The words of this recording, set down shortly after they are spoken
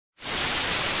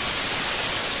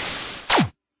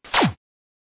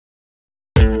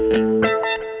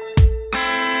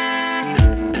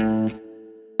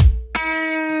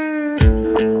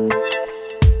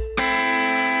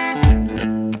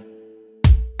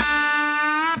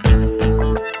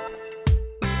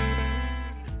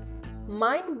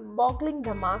Mind-boggling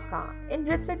dhamaka in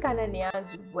Ritwik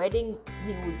Ananya's wedding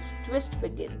news twist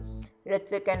begins.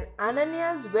 Ritwik and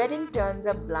Ananya's wedding turns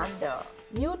a blunder.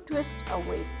 New twist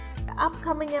awaits. The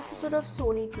upcoming episode of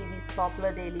Sony TV's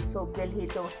popular daily soap Dil Hi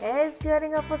To Hai is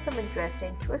gearing up for some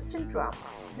interesting twist and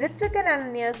drama. Ritwik and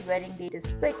Ananya's wedding date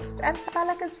is fixed and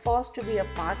Palak is forced to be a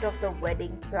part of the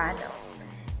wedding planner.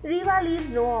 Riva leaves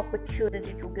no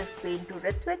opportunity to give pain to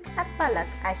Ritwik and Palak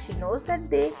as she knows that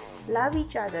they love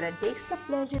each other and takes the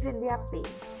pleasure in their pain.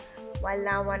 While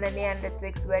now Ananya and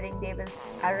Ritwik's wedding day will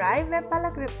arrive where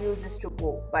Palak refuses to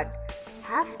go but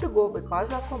have to go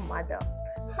because of her mother.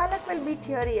 Palak will be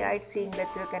teary-eyed seeing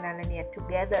Ritwik and Ananya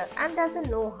together and doesn't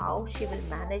know how she will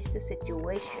manage the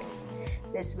situation.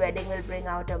 This wedding will bring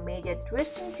out a major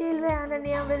twist and tale where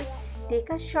Ananya will take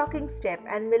a shocking step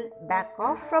and will back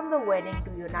off from the wedding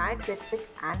to unite Ritwik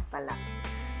and Palak.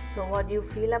 So what do you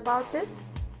feel about this?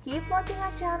 Keep watching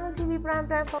our channel TV Prime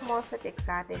Time for more such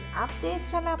exciting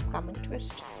updates and upcoming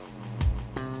twists.